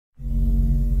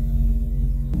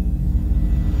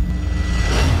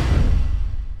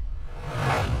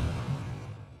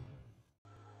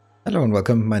Hello and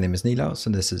welcome, my name is Nilaus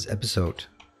and this is episode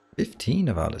 15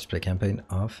 of our Let's Play campaign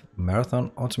of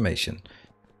Marathon Automation.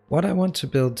 What I want to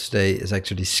build today is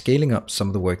actually scaling up some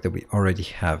of the work that we already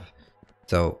have.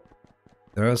 So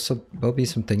there will be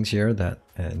some things here that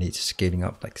need scaling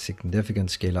up, like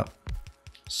significant scale up,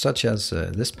 such as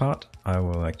this part. I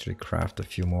will actually craft a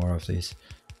few more of these.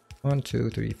 1, 2,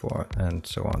 3, 4 and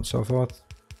so on and so forth.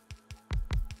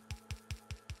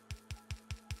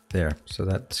 There, so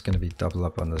that's going to be double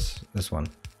up on this one.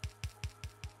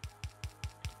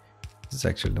 This is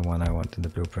actually the one I want in the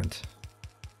blueprint.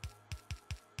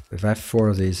 If I have 4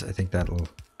 of these, I think that'll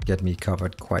get me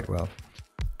covered quite well.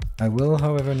 I will,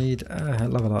 however, need a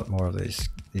hell of a lot more of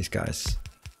these guys.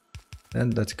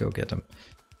 And let's go get them.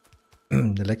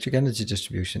 The electric energy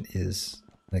distribution is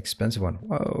an expensive one.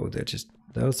 Whoa,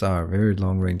 those are very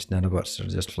long-range nanobots that are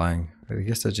just flying. I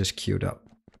guess they're just queued up.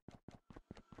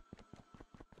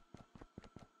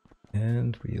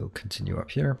 And we'll continue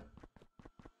up here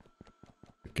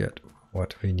to get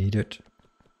what we needed.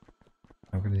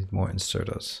 I'm going to need more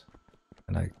inserters.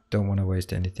 And I don't want to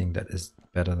waste anything that is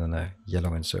better than a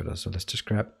yellow inserter. So let's just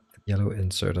grab yellow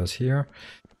inserters here,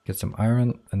 get some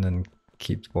iron, and then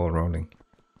keep the ball rolling.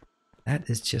 That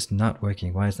is just not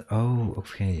working. Why is that? Oh,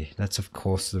 okay. That's of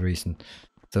course the reason.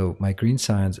 So my green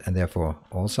science, and therefore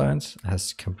all science,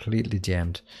 has completely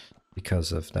jammed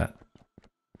because of that.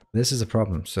 This is a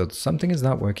problem. So something is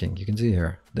not working. You can see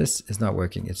here, this is not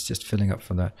working. It's just filling up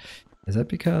from that. Is that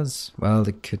because, well,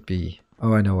 it could be,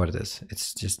 oh, I know what it is.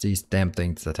 It's just these damn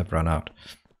things that have run out.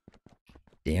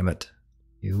 Damn it.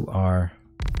 You are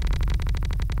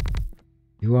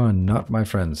not my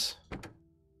friends.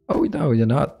 Oh, no, you're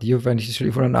not. You've actually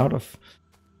run out of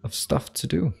stuff to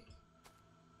do.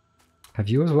 Have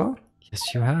you as well? Yes,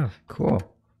 you have. Cool.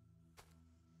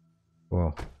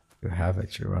 Cool. You have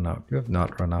actually run out. You have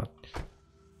not run out.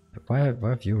 Why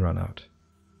have you run out?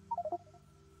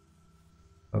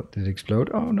 Oh, did it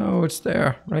explode? Oh no, it's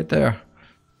there. Right there.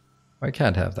 I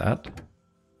can't have that.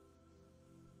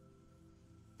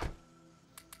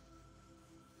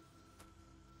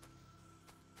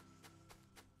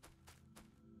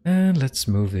 And let's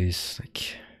move these,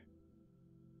 like...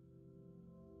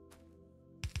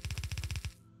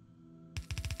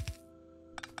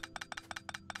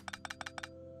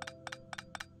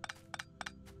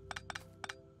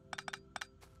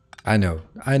 I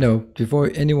know,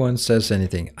 before anyone says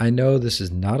anything, I know this is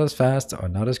not as fast or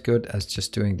not as good as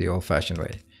just doing the old-fashioned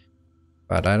way.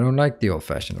 But I don't like the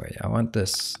old-fashioned way. I want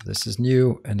this. This is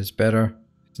new and it's better.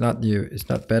 It's not new. It's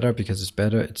not better because it's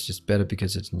better. It's just better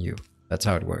because it's new. That's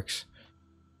how it works.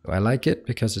 So I like it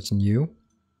because it's new.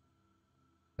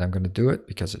 I'm going to do it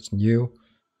because it's new.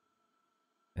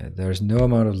 There's no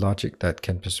amount of logic that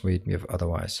can persuade me of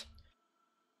otherwise.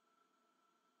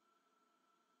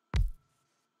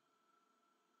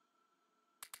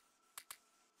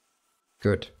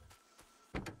 Good.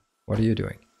 What are you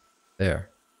doing?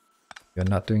 There. You're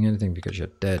not doing anything because you're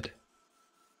dead.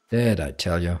 Dead, I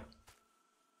tell you.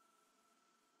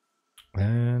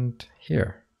 And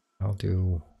here, I'll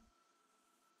do...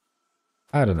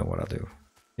 I don't know what I'll do.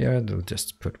 Here, I'll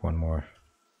just put one more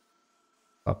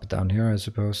up down here, I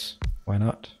suppose. Why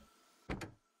not?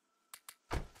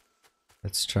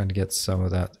 Let's try and get some of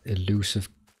that elusive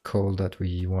coal that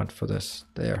we want for this.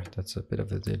 There, that's a bit of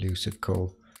the elusive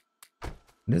coal.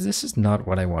 This is not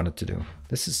what I wanted to do.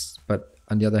 This is, but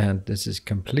on the other hand, this is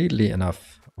completely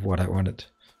enough of what I wanted.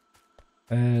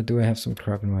 Do I have some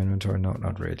crap in my inventory? No,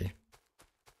 not really.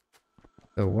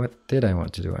 So what did I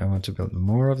want to do? I want to build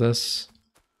more of this.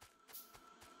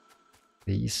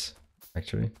 These,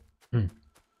 actually.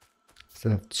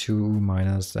 Still have 2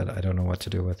 miners that I don't know what to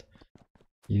do with.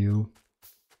 You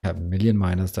have a million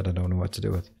miners that I don't know what to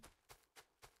do with.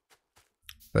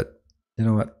 But you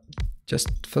know what?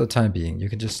 Just for the time being, you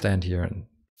can just stand here and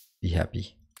be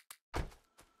happy.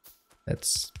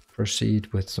 Let's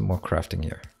proceed with some more crafting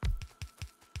here.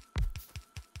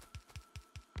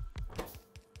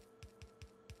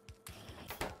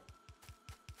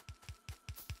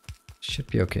 Should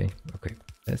be okay. Okay,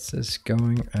 this is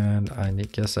going, and I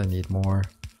guess I need more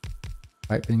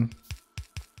piping.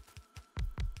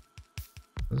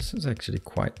 This is actually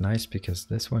quite nice because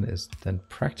this one is then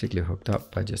practically hooked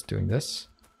up by just doing this.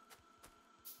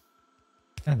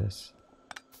 And this.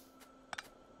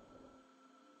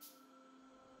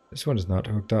 This one is not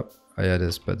hooked up. Oh yeah, it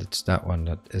is, but it's that one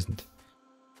that isn't.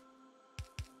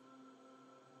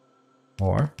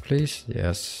 More, please.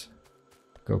 Yes.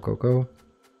 Go, go, go.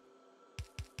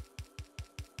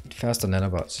 Faster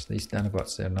nanobots. These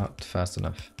nanobots, they're not fast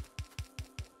enough.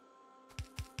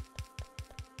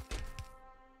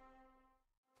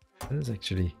 This is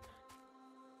actually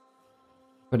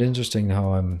But interesting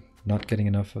how I'm not getting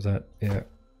enough of that. Yeah,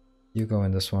 you go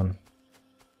in this one.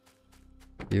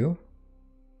 You.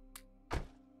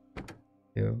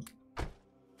 You.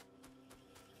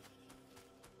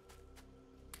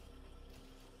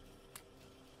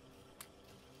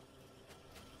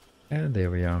 And there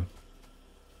we are.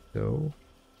 So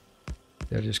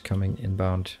they're just coming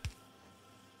inbound.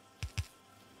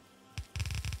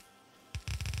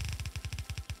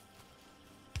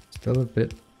 Still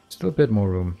a bit more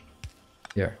room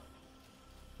here.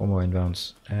 One more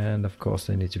inbounds. And of course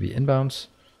they need to be inbounds.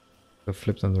 So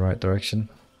flip them the right direction.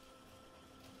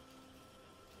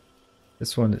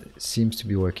 This one seems to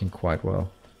be working quite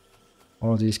well.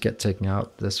 All of these get taken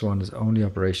out. This one is only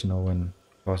operational when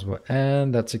possible.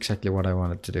 And that's exactly what I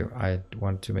wanted to do. I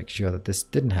wanted to make sure that this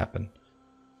didn't happen.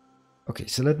 Okay,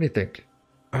 so let me think.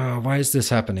 Why is this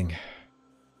happening?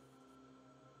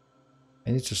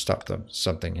 I need to stop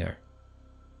something here.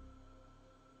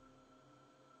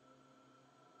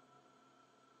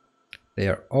 They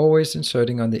are always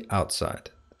inserting on the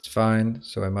outside. That's fine.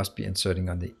 So I must be inserting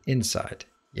on the inside.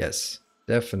 Yes,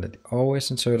 definitely.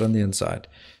 Always insert on the inside.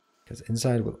 Because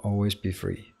inside will always be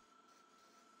free.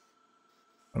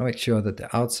 I want to make sure that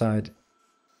the outside...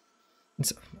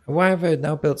 Why have I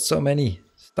now built so many?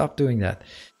 Stop doing that.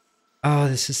 Oh,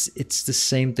 it's the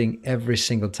same thing every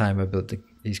single time I build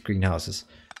these greenhouses.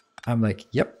 I'm like,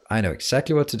 yep, I know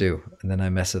exactly what to do. And then I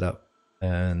mess it up.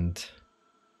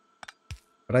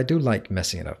 But I do like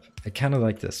messing it up. I kind of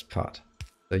like this part.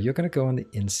 So you're going to go on the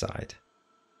inside.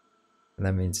 And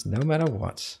that means no matter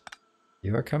what,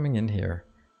 you are coming in here.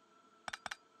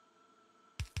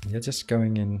 You're just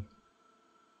going in.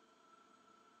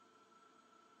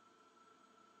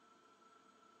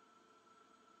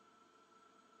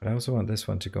 But I also want this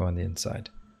one to go on the inside.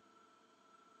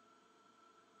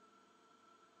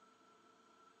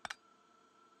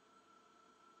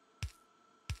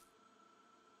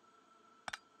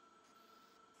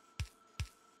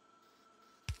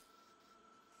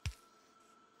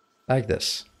 Like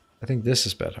this. I think this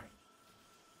is better.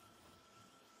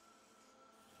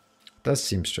 It does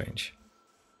seem strange.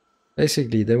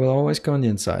 Basically, they will always go on the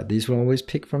inside. These will always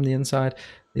pick from the inside.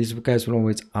 These guys will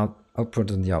always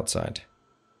output on the outside.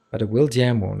 But it will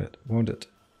jam, won't it? Won't it?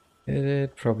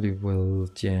 It probably will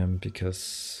jam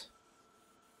because...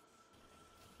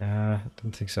 I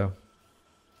don't think so.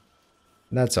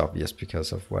 That's obvious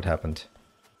because of what happened.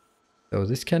 So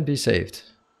this can be saved.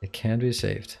 It can be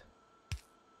saved.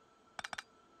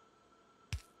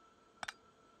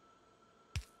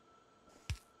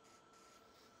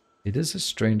 It is a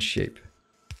strange shape.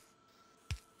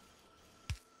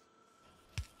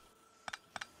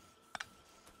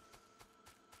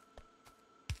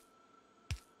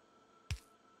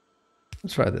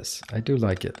 Let's try this. I do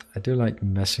like it. I do like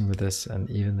messing with this, and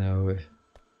even though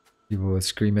people will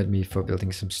scream at me for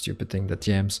building some stupid thing that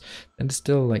jams, and it's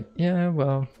still like, yeah,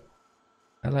 well,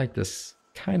 I like this.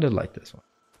 Kind of like this one.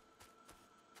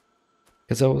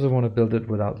 Because I also want to build it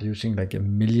without using like a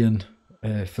million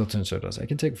filter inserters. I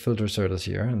can take filter inserters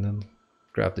here and then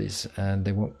grab these, and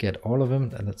they won't get all of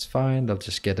them, and that's fine. They'll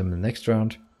just get them in the next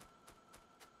round.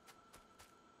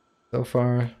 So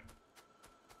far,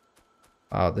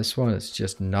 wow, this one is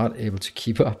just not able to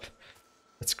keep up.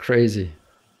 That's crazy.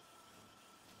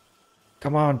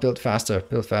 Come on, build faster,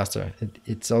 build faster.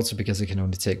 It's also because I can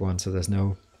only take one, so there's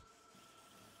no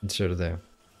inserter there.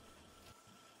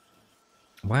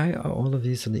 Why are all of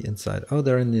these on the inside? Oh,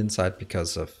 they're in the inside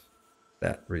because of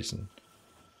that reason.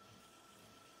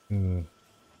 They're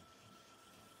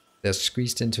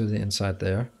squeezed into the inside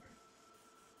there.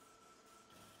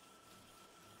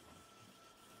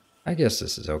 I guess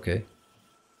this is okay.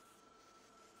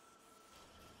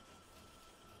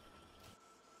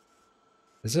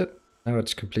 Is it? Now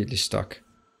it's completely stuck.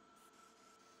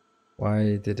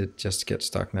 Why did it just get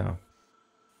stuck now?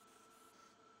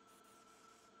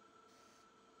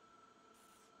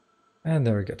 And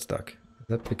there it got stuck. Is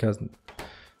that because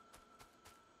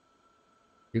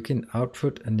you can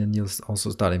output and then you'll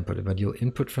also start inputting, but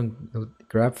you'll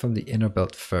grab from the inner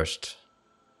belt first.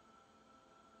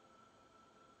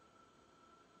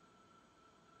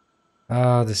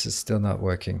 Ah, this is still not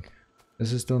working.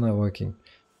 This is still not working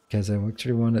because I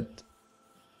actually wanted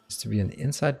this to be an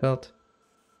inside belt,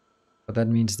 but that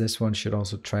means this one should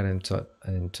also try to insert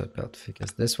an inside belt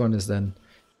because this one is then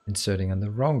inserting on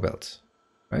the wrong belt,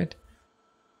 right?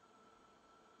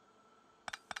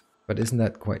 But isn't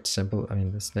that quite simple? I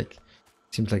mean, this like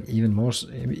seems like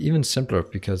even simpler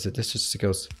because this just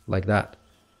goes like that.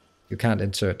 You can't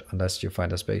insert unless you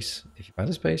find a space. If you find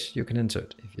a space, you can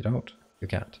insert. If you don't, you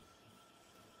can't.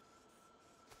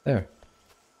 There.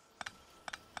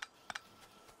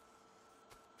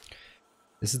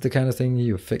 This is the kind of thing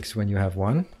you fix when you have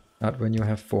 1, not when you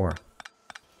have 4.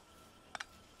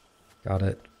 Got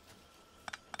it.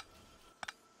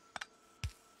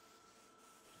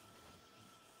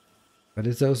 But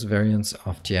it's those variants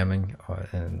of jamming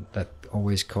and that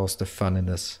always cause the fun in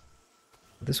this.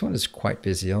 This one is quite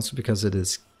busy also because it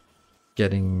is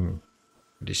getting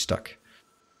pretty stuck.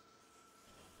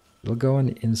 It'll go on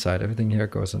the inside. Everything here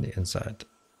goes on the inside.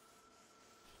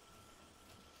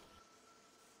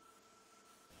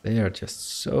 They are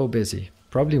just so busy.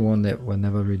 Probably one that will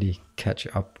never really catch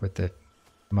up with the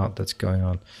amount that's going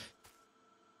on.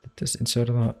 Did this insert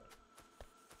a lot?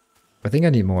 I think I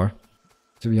need more,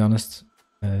 to be honest.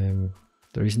 The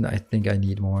reason I think I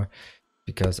need more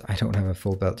because I don't have a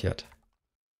full belt yet.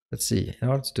 Let's see. In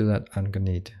order to do that, I'm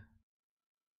gonna need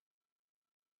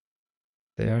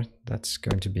there. That's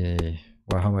going to be,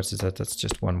 well, how much is that? That's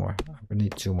just 1 more. I'm gonna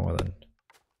need 2 more then.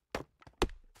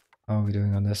 How are we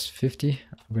doing on this? 50.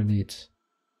 I'm gonna need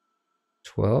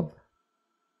 12.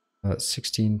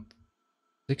 16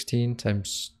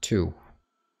 times 2.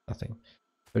 Nothing.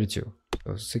 32.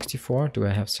 So 64. Do I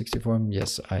have 64?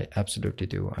 Yes, I absolutely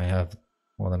do. I have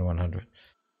more than 100.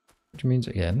 Which means,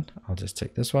 again, I'll just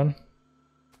take this one,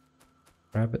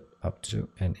 grab it up to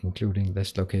and including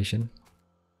this location.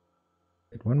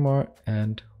 Get 1 more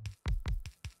and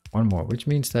 1 more, which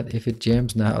means that if it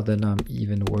jams now, then I'm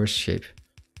even worse shape.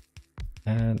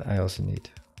 And I also need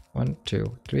 1,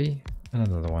 2, 3, and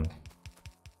another one.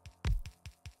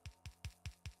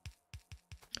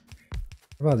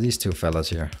 What about these 2 fellas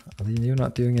here? Are you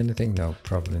not doing anything? No,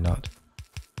 probably not.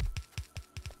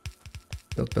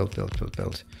 Build, build, build, build,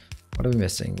 build. What are we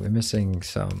missing? We're missing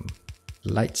some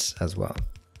lights as well.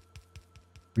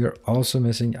 We are also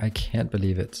missing, I can't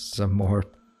believe it, some more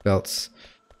belts.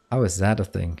 How is that a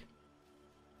thing?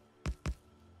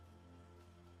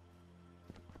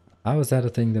 How is that a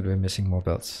thing that we're missing more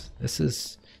belts?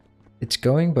 It's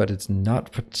going, but it's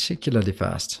not particularly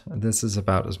fast. And this is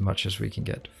about as much as we can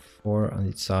get. 4 on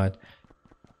each side.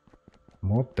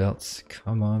 More belts.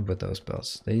 Come on with those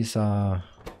belts. They are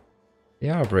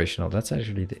operational. That's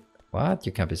actually the, what?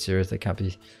 You can't be serious.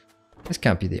 This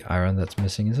can't be the iron that's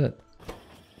missing, is it?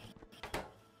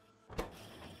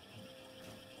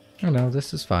 Oh no,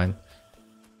 this is fine.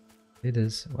 It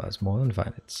is, well, it's more than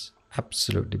fine. It's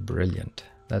absolutely brilliant.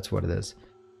 That's what it is.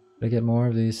 Did I get more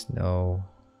of these? No.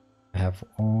 I have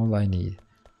all I need.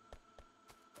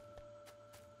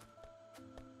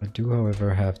 I do,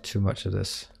 however, have too much of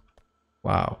this.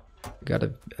 Wow. We got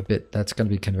a bit. That's going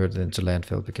to be converted into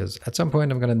landfill because at some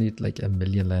point I'm going to need like 1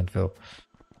 million landfill.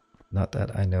 Not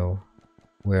that I know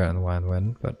where and why and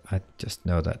when, but I just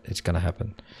know that it's going to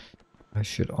happen. I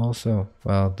should also,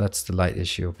 well, that's the light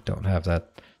issue. Don't have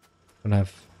that.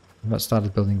 I've not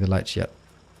started building the lights yet.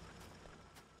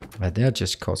 But they're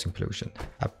just causing pollution.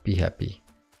 Happy.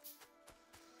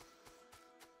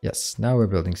 Yes, now we're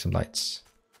building some lights.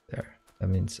 There. That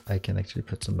means I can actually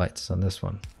put some lights on this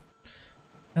one.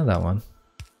 And that one.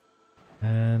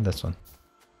 And this one.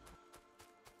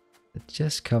 It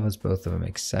just covers both of them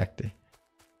exactly.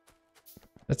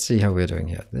 Let's see how we're doing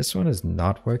here. This one is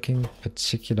not working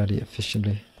particularly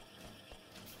efficiently.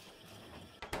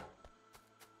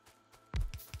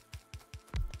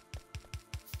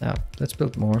 Now, let's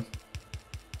build more.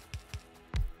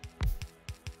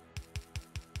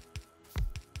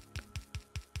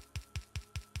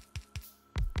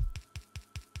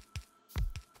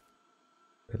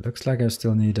 It looks like I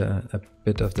still need a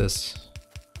bit of this,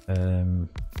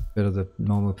 bit of the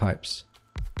normal pipes.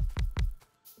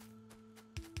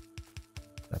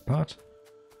 That part.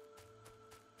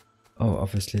 Oh,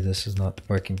 obviously this is not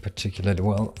working particularly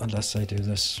well unless I do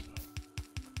this.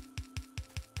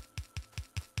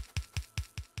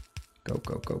 Go,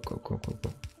 go, go, go, go, go,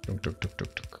 go. Dunk, dunk, dunk,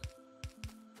 dunk, dunk.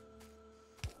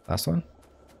 Last one.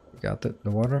 We got the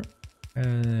water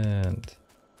and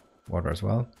water as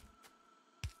well.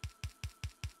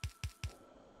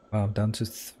 Wow, I'm down to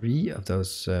 3 of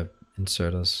those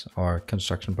inserters or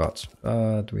construction bots,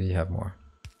 but we have more.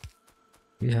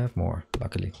 We have more,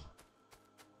 luckily.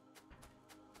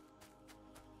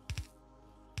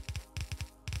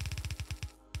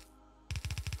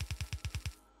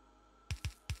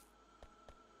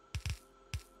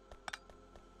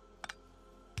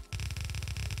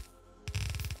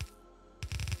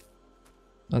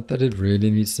 Not that it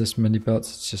really needs this many belts,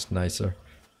 it's just nicer.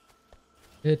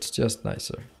 It's just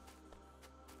nicer.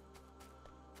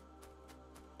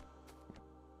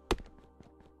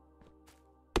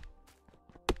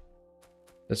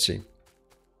 Let's see.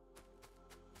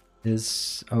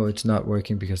 Oh, it's not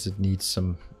working because it needs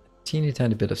some teeny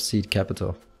tiny bit of seed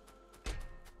capital.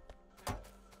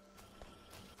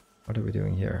 What are we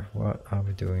doing here? What are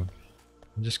we doing?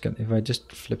 I'm just gonna, if I just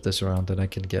flip this around, then I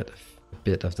can get a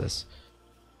bit of this.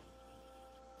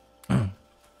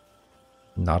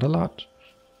 Not a lot.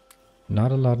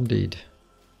 Not a lot indeed.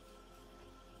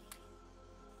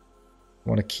 I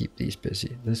want to keep these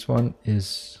busy. This one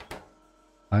is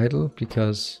idle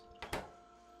because...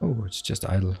 Oh, it's just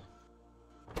idle.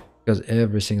 Because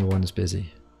every single one is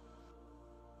busy.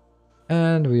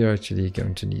 And we are actually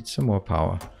going to need some more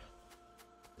power.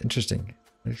 Interesting.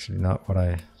 Actually not what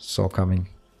I saw coming.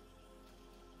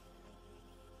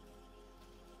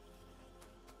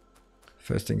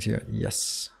 First things here,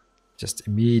 yes. Just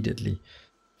immediately.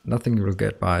 Nothing will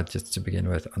get by it just to begin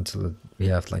with until we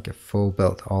have like a full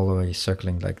belt all the way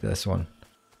circling like this one.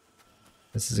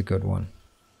 This is a good one.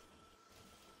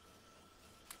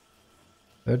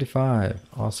 35,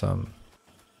 awesome.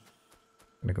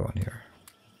 I'm gonna go on here.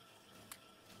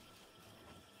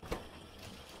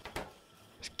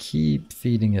 Just keep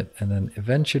feeding it and then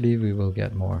eventually we will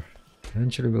get more.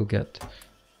 Eventually we'll get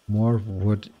more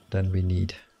wood than we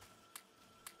need.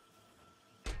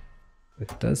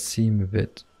 It does seem a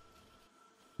bit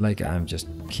like I'm just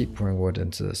keep pouring wood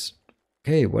into this.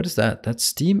 Okay, what is that? That's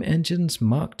steam engines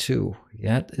Mark II.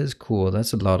 That is cool.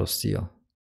 That's a lot of steel.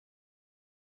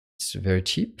 It's very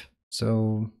cheap.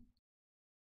 So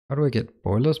how do I get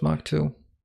boilers Mark II?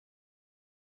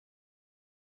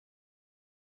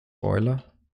 Boiler.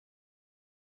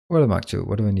 Boiler Mark II.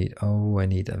 What do I need? Oh, I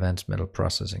need advanced metal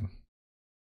processing.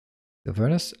 Steel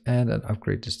furnace and an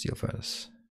upgrade to steel furnace.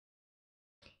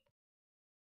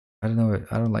 I don't know.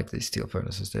 I don't like these steel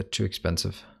furnaces. They're too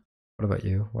expensive. What about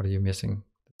you? What are you missing?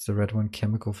 It's the red one,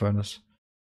 chemical furnace.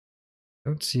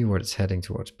 I don't see what it's heading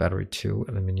towards. Battery 2,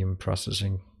 aluminium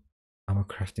processing, armor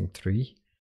crafting 3.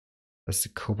 That's the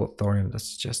cobalt thorium.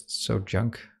 That's just so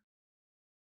junk.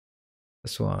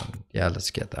 This one. Yeah, let's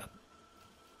get that.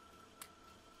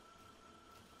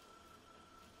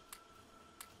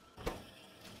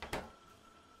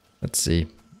 Let's see.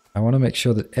 I want to make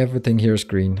sure that everything here is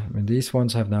green. I mean, these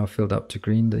ones have now filled up to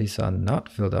green. These are not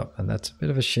filled up, and that's a bit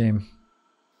of a shame.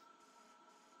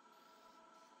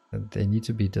 And they need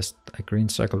to be just a green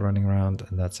circle running around,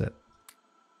 and that's it.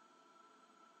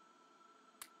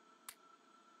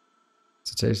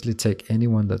 So seriously, take any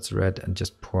one that's red and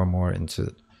just pour more into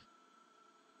it.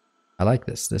 I like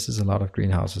this. This is a lot of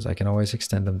greenhouses. I can always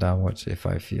extend them downwards if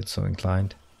I feel so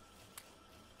inclined.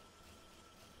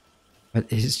 But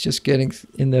it's just getting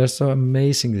in there so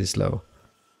amazingly slow.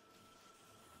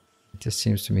 It just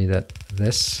seems to me that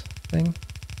this thing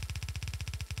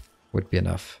would be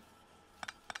enough.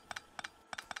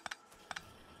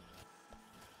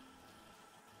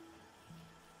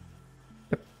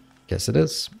 Yep, guess it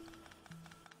is.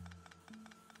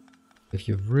 If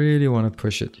you really want to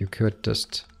push it, you could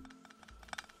just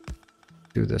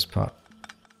do this part.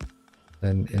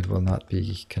 Then it will not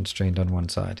be constrained on one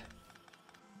side.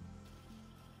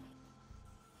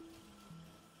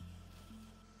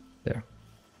 There.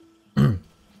 Do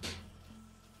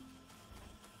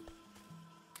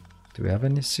we have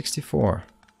any 64?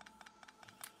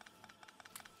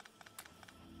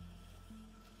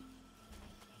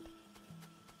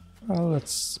 Well,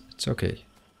 it's okay.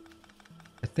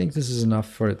 I think this is enough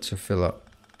for it to fill up.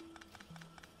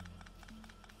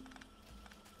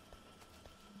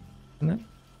 Isn't it?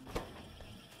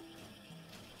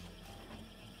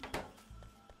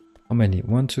 How many?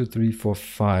 1, 2, 3, 4,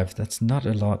 5. That's not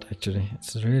a lot actually.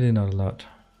 It's really not a lot.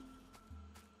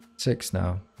 6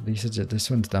 now. These are just, this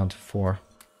one's down to 4.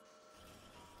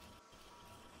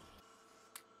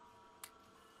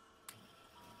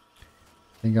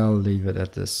 I think I'll leave it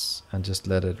at this and just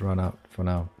let it run out for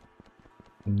now.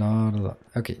 Not a lot.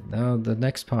 Okay, now the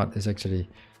next part is actually,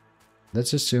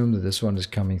 let's assume that this one is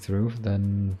coming through,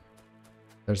 then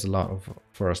there's a lot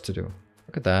for us to do.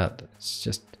 Look at that. It's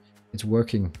just, it's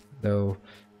working, though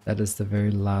that is the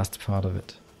very last part of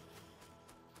it.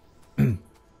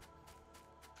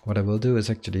 What I will do is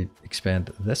actually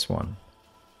expand this one.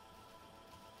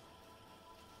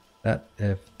 That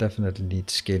definitely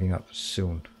needs scaling up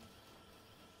soon.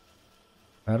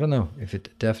 I don't know if it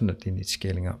definitely needs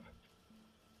scaling up.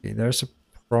 Okay, there's a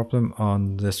problem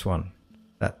on this one,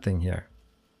 that thing here.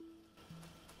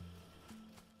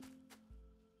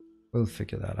 We'll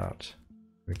figure that out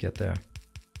when we get there.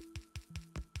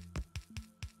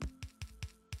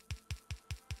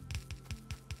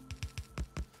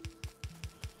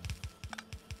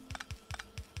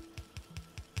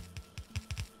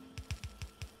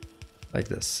 Like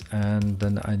this, and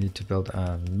then I need to build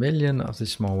 1,000,000 of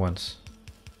these small ones.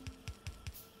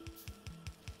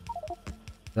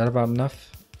 Is that about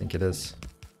enough? I think it is.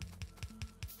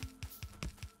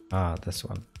 Ah, this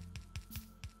one.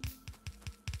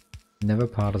 Never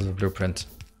part of the blueprint,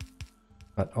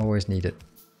 but always needed.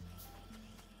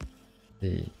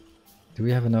 Do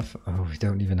we have enough? Oh, we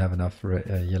don't even have enough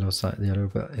yellow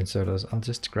inserters. I'll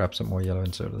just grab some more yellow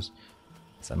inserters.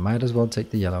 So I might as well take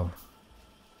the yellow.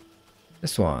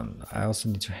 This one. I also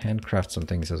need to handcraft some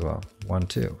things as well. 1,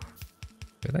 2.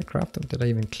 Did I craft them? Did I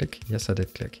even click? Yes, I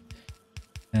did click.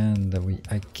 And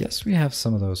I guess we have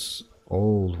some of those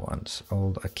old ones,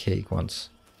 old archaic ones.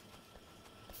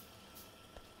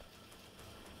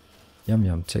 Yum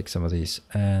yum, take some of these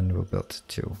and we'll build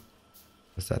 2.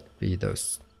 Does that be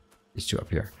these 2 up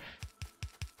here?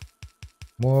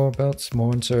 More belts,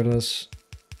 more inserters.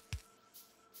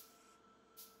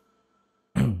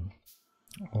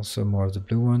 Also more of the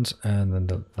blue ones, and then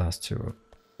the last 2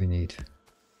 we need.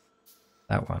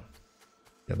 That one.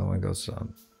 The other one goes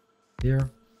on here.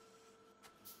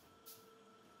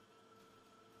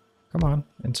 Come on,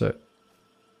 insert.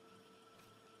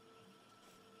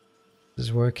 This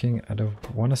is working. I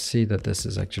don't want to see that this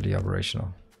is actually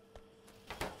operational.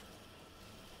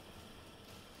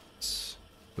 So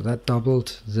that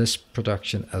doubled this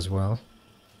production as well,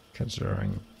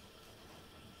 considering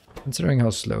how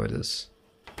slow it is.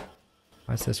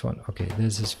 Why's this one? Okay,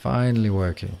 this is finally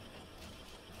working.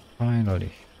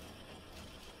 Finally.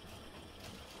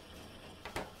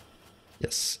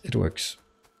 Yes, it works.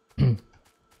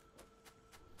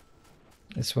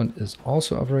 This one is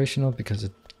also operational because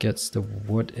it gets the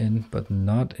wood in, but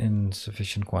not in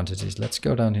sufficient quantities. Let's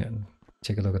go down here and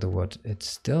take a look at the wood. It's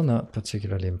still not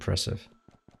particularly impressive.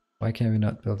 Why can we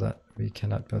not build that? We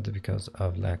cannot build it because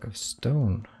of lack of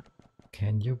stone.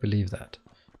 Can you believe that?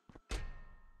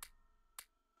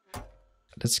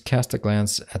 Let's cast a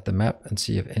glance at the map and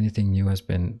see if anything new has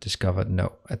been discovered.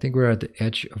 No, I think we're at the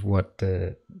edge of what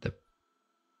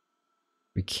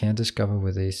we can discover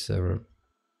with these.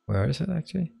 Where is it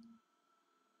actually?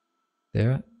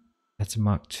 There. That's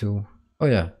Mark II. Oh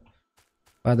yeah.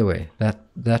 By the way,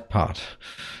 that part,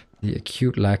 the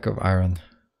acute lack of iron.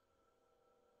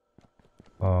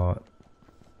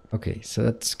 Okay, so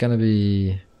that's gonna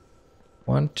be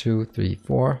 1, 2, 3,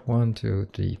 4. 1, 2,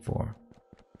 3, 4.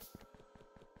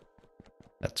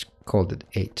 Let's call it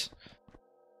 8.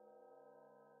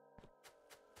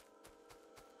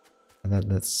 And then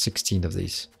that's 16 of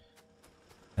these.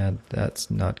 And that's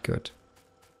not good.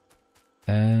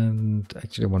 And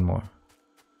actually one more.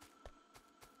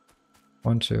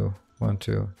 1, 2, 1,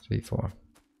 2, 3, 4.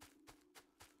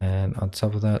 And on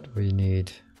top of that we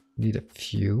need a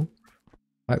few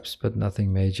pipes, but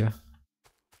nothing major.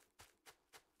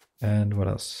 And what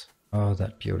else? Oh,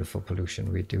 that beautiful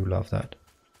pollution. We do love that,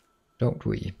 don't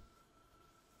we?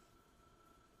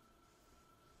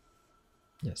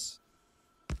 Yes.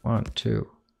 1, 2,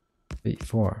 3,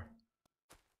 4,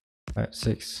 5,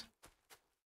 6,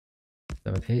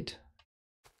 7, 8.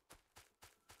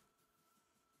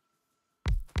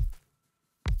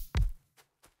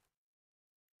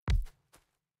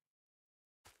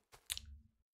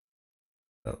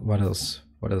 What else?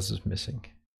 What else is missing?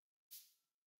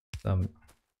 Some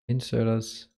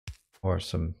inserters or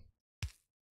some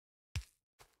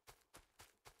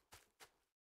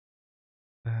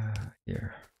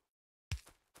here.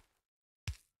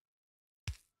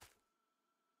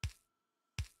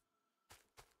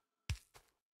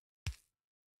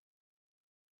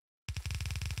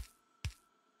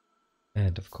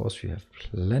 And of course we have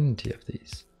plenty of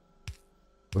these.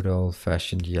 Good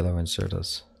old-fashioned yellow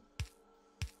inserters.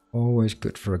 Always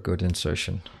good for a good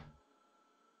insertion.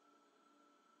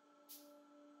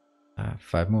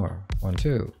 5 more. 1,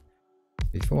 2,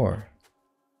 3, 4,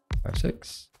 5,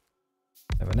 6,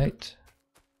 7, 8,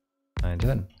 9,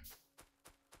 10.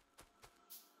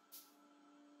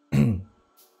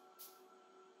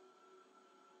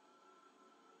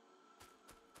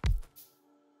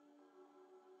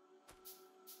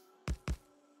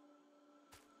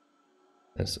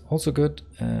 That's also good,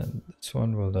 and this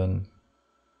one will then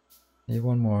need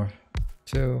 1 more,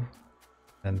 2,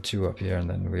 and 2 up here, and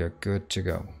then we are good to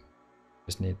go.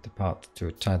 Just need the part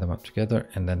to tie them up together,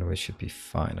 and then we should be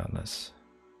fine on this.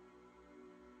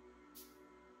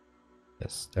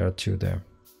 Yes, there are 2 there.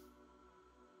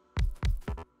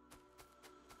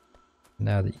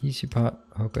 Now the easy part,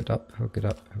 hook it up, hook it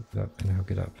up, hook it up, and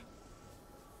hook it up.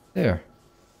 There.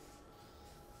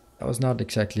 That was not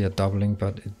exactly a doubling,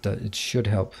 but it should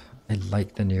help. I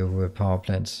like the new power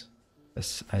plants.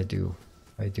 Yes, I do.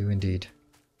 I do indeed.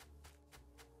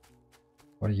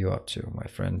 What are you up to, my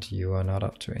friend? You are not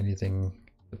up to anything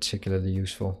particularly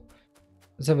useful.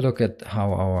 Let's have a look at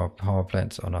how our power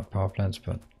plants, or not power plants,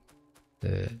 but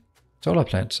the solar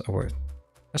plants are worth.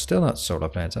 They're still not solar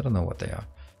plants. I don't know what they are.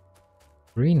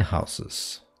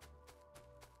 Greenhouses.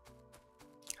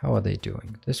 How are they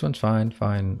doing? This one's fine,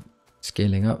 fine.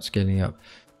 Scaling up, scaling up.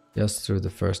 Just through the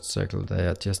first circle. They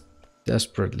are just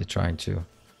desperately trying to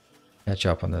catch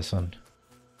up on this one.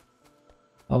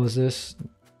 How is this?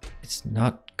 It's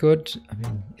not good. I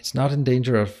mean, it's not in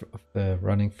danger of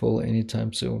running full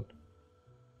anytime soon.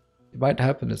 It might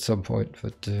happen at some point,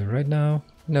 but right now,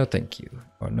 no thank you.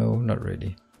 Or no, not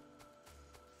really.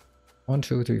 1,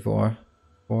 2, 3, 4.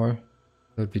 4. It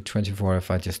would be 24 if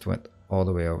I just went all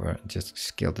the way over and just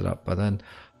scaled it up. But then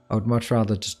I would much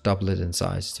rather just double it in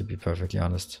size, to be perfectly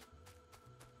honest.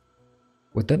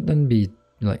 Would that then be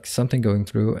like something going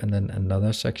through and then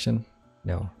another section?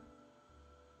 No.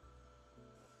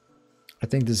 I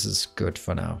think this is good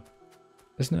for now,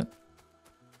 isn't it?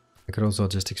 I could also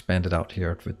just expand it out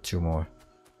here with 2 more.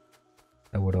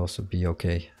 That would also be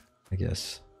okay, I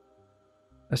guess.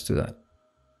 Let's do that.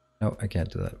 No, I can't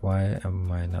do that. Why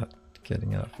am I not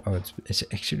getting enough? Oh, it's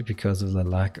actually because of the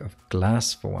lack of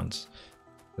glass for once.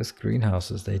 Those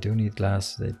greenhouses, they do need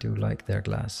glass. They do like their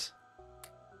glass.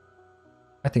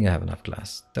 I think I have enough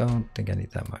glass. Don't think I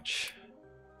need that much.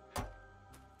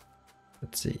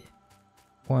 Let's see.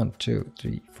 1, 2,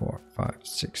 3, 4, 5,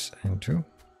 6, and 2.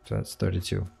 So that's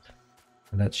 32.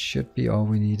 And that should be all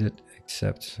we needed,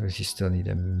 except we still need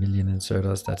 1,000,000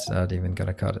 inserters. That's not even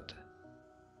gonna cut it.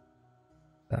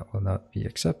 That will not be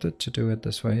accepted to do it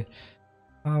this way.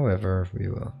 However, we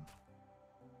will.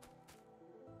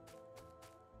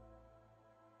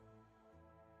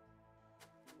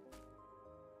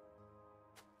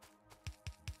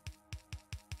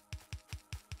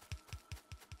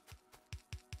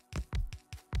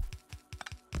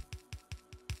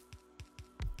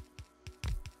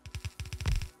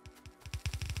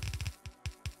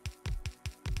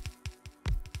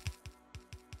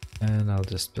 And I'll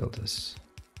just build this.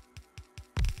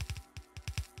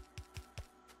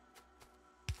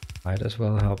 Might as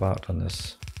well help out on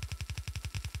this.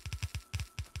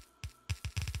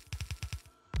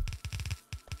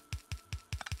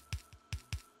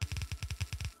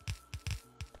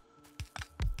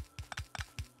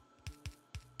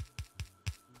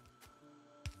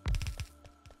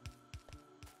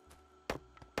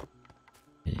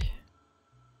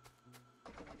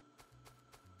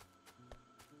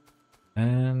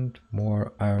 And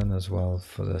more iron as well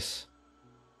for this.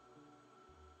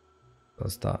 We'll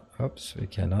start. Oops, we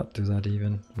cannot do that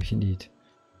even. We need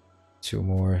 2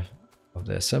 more of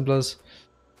the assemblers.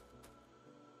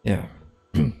 Yeah.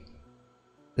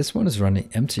 This one is running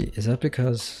empty. Is that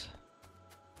because...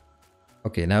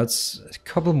 Okay, now it's a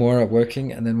couple more are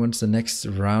working, and then once the next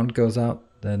round goes out,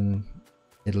 then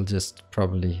it'll just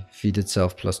probably feed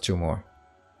itself plus 2 more.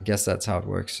 I guess that's how it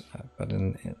works, but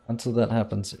until that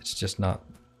happens, it's just not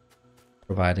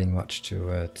providing much to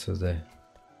the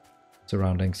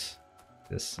surroundings.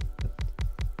 Let's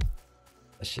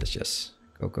just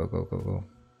go.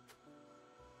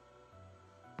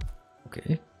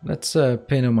 Okay, let's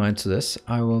pay no mind to this.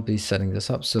 I will be setting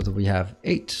this up so that we have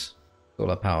 8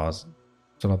 solar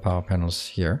power panels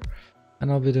here.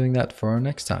 And I'll be doing that for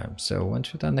next time. So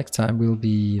once we're done next time, we'll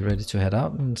be ready to head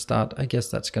out and start. I guess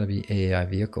that's going to be AI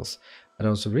vehicles. I'd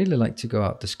also really like to go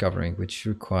out discovering, which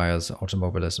requires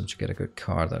automobilism to get a good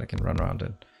car that I can run around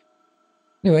in.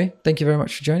 Anyway, thank you very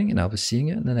much for joining, and I'll be seeing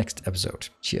you in the next episode.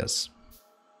 Cheers.